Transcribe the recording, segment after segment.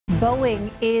Boeing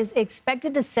is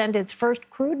expected to send its first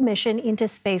crewed mission into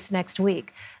space next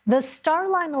week. The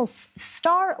Starliner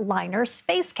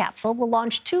space capsule will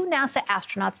launch 2 NASA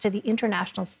astronauts to the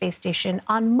International Space Station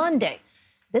on Monday.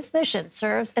 This mission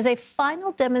serves as a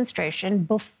final demonstration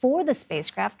before the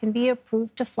spacecraft can be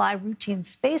approved to fly routine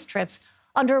space trips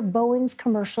under Boeing's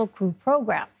Commercial Crew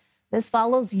Program. This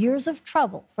follows years of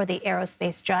trouble for the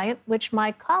aerospace giant, which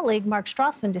my colleague Mark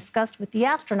Strassman discussed with the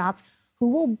astronauts who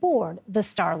will board the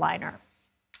Starliner.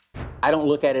 I don't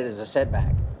look at it as a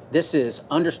setback. This is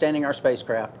understanding our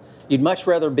spacecraft. You'd much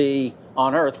rather be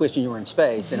on Earth wishing you were in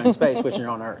space than in space wishing you're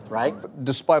on Earth, right?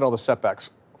 Despite all the setbacks,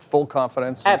 full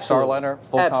confidence in Starliner,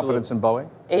 full confidence in Boeing?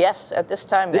 Yes, at this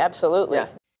time, absolutely. Yeah.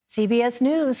 CBS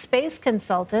News space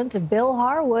consultant Bill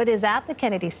Harwood is at the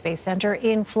Kennedy Space Center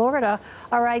in Florida.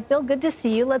 All right, Bill, good to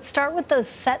see you. Let's start with those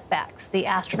setbacks. The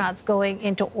astronauts going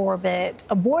into orbit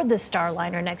aboard the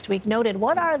Starliner next week noted.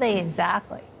 What are they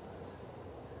exactly?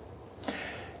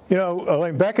 You know,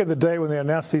 Elaine, back in the day when they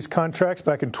announced these contracts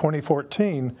back in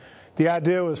 2014, the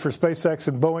idea was for SpaceX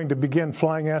and Boeing to begin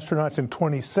flying astronauts in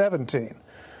 2017.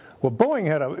 Well, Boeing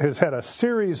has had a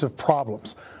series of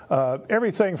problems,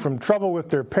 everything from trouble with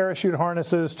their parachute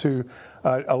harnesses to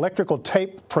electrical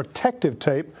tape, protective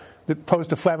tape that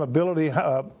posed a flammability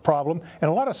problem,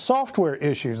 and a lot of software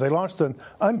issues. They launched an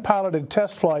unpiloted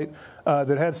test flight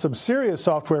that had some serious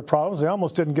software problems. They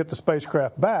almost didn't get the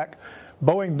spacecraft back.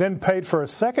 Boeing then paid for a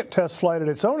second test flight at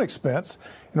its own expense,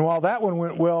 and while that one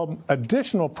went well,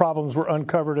 additional problems were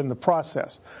uncovered in the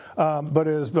process. But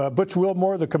as Butch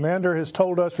Wilmore, the commander, has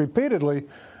told us repeatedly,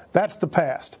 that's the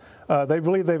past. They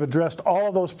believe they've addressed all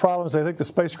of those problems. They think the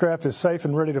spacecraft is safe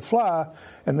and ready to fly,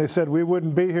 and they said we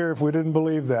wouldn't be here if we didn't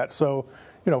believe that. So,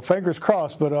 you know, fingers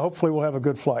crossed, but hopefully we'll have a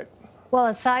good flight. Well,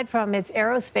 aside from its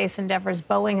aerospace endeavors,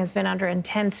 Boeing has been under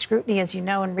intense scrutiny, as you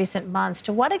know, in recent months.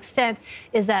 To what extent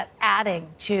is that adding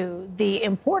to the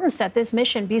importance that this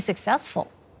mission be successful?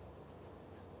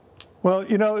 Well,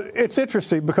 you know, it's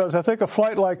interesting because I think a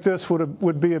flight like this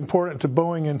would be important to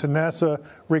Boeing and to NASA,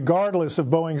 regardless of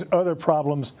Boeing's other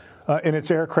problems in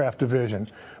its aircraft division.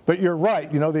 But you're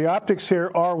right. You know, the optics here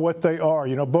are what they are.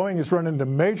 You know, Boeing has run into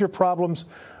major problems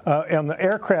on the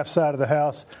aircraft side of the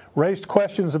house, raised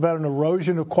questions about an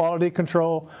erosion of quality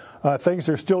control, things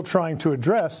they're still trying to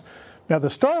address. Now, the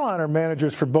Starliner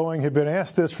managers for Boeing have been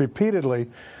asked this repeatedly.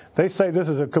 They say this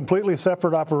is a completely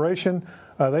separate operation.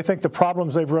 They think the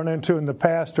problems they've run into in the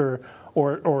past are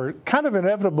kind of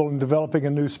inevitable in developing a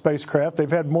new spacecraft.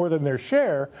 They've had more than their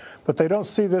share, but they don't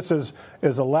see this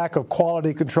as a lack of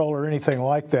quality control or anything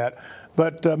like that.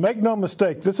 But make no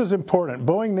mistake, this is important.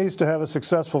 Boeing needs to have a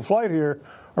successful flight here,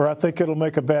 or I think it'll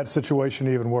make a bad situation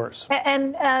even worse.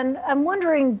 And I'm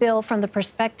wondering, Bill, from the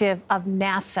perspective of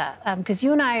NASA, because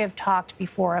you and I have talked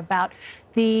before about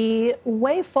the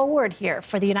way forward here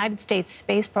for the United States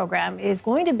space program is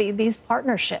going to be these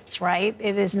partnerships, right?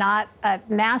 It is not a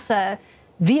NASA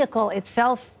vehicle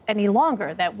itself any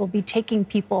longer that will be taking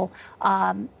people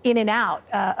in and out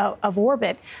of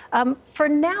orbit. For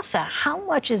NASA, how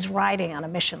much is riding on a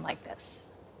mission like this?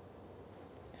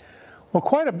 Well,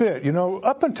 quite a bit. You know,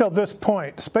 up until this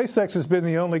point, SpaceX has been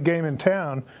the only game in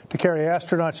town to carry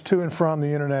astronauts to and from the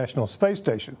International Space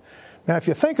Station. Now, if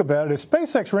you think about it, if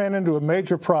SpaceX ran into a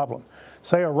major problem,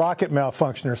 say a rocket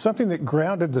malfunction or something that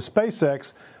grounded the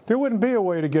SpaceX, there wouldn't be a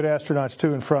way to get astronauts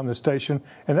to and from the station,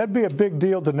 and that'd be a big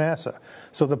deal to NASA.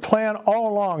 So the plan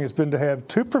all along has been to have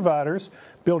 2 providers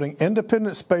building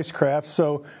independent spacecraft,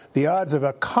 so the odds of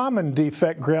a common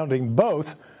defect grounding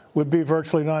both would be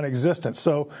virtually non-existent.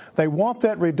 So they want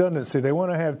that redundancy. They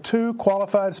want to have 2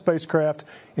 qualified spacecraft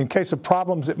in case of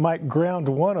problems that might ground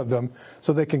one of them,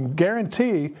 so they can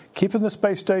guarantee keeping the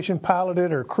space station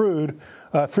piloted or crewed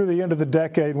through the end of the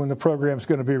decade when the program's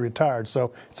going to be retired.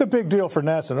 So it's a big deal for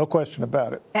NASA, no question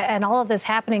about it. And all of this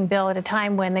happening, Bill, at a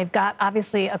time when they've got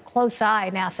obviously a close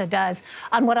eye, NASA does,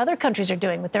 on what other countries are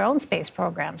doing with their own space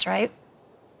programs, right?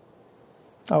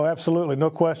 Oh, absolutely. No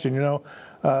question. You know,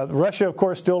 Russia, of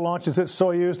course, still launches its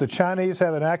Soyuz. The Chinese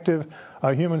have an active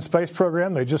human space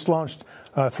program. They just launched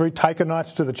 3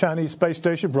 taikonauts to the Chinese space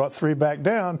station, brought 3 back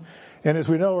down. And as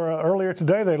we know, earlier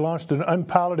today, they launched an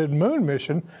unpiloted moon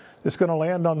mission that's going to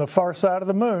land on the far side of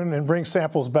the moon and bring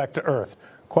samples back to Earth.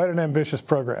 Quite an ambitious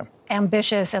program.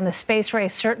 Ambitious, and the space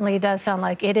race certainly does sound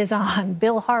like it is on.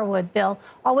 Bill Harwood. Bill,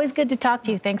 always good to talk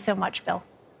to you. Thanks so much, Bill.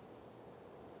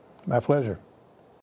 My pleasure.